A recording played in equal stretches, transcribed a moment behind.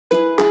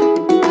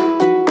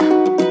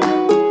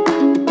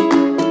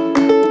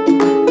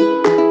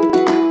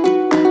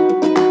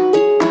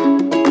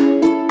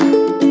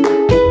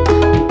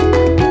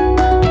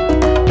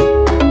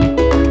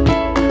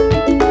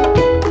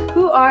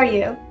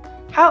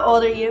How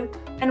old are you,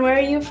 and where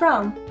are you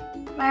from?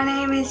 My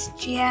name is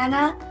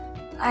Gianna.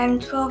 I'm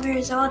 12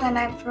 years old and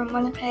I'm from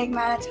Winnipeg,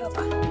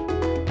 Manitoba.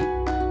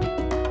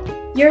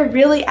 You're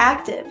really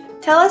active.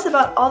 Tell us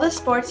about all the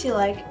sports you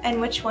like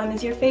and which one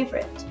is your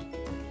favorite.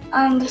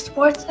 The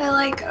sports I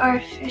like are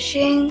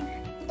fishing,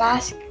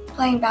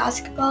 playing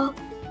basketball,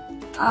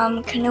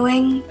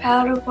 canoeing,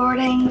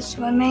 paddleboarding,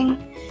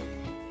 swimming,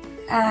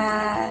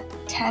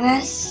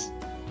 tennis,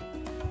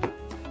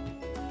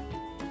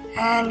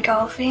 and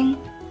golfing.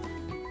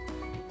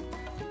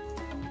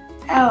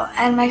 Oh,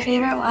 and my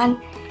favorite one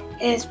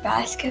is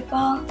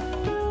basketball.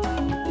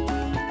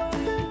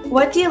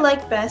 What do you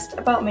like best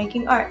about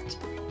making art?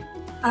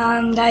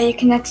 That you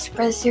can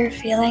express your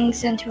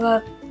feelings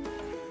into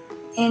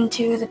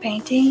the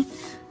painting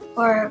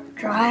or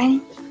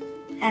drawing,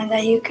 and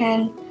that you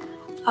can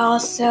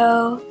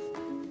also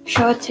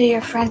show it to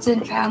your friends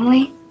and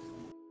family.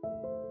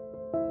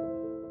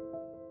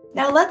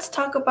 Now let's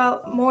talk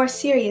about more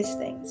serious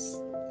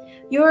things.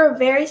 You were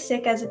very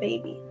sick as a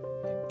baby.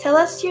 Tell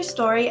us your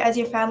story as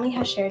your family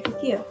has shared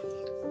with you.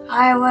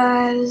 I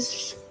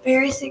was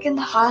very sick in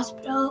the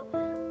hospital.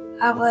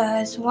 I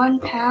was 1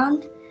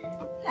 pound.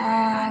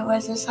 I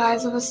was the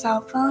size of a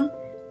cell phone.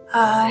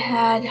 I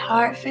had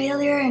heart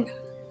failure and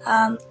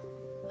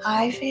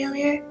eye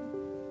failure.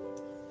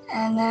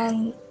 And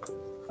then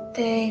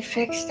they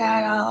fixed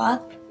that all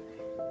up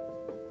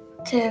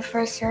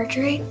for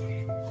surgery.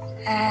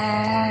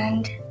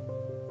 And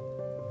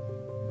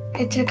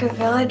it took a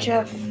village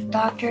of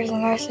doctors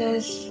and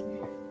nurses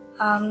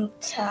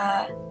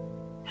to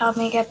help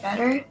me get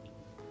better.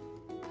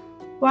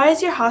 Why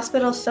is your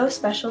hospital so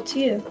special to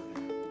you?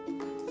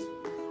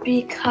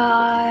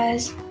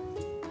 Because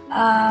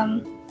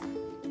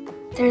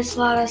there's a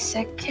lot of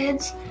sick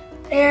kids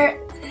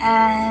there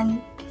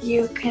and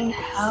you can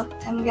help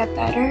them get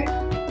better.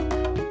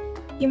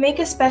 You make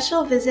a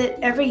special visit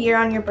every year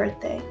on your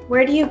birthday.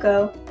 Where do you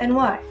go and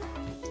why?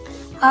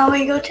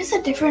 We go to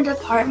the different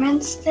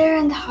departments there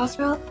in the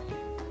hospital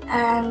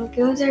and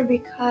go there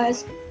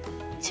because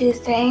to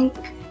thank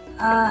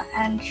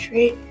and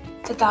treat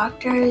the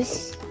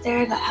doctors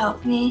there that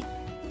helped me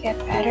get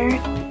better.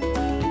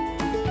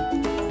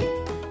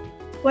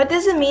 What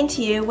does it mean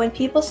to you when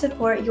people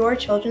support your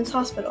children's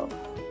hospital?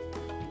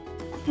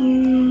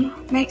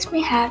 Makes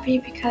me happy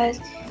because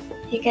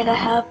you get to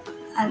help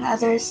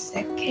another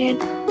sick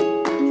kid.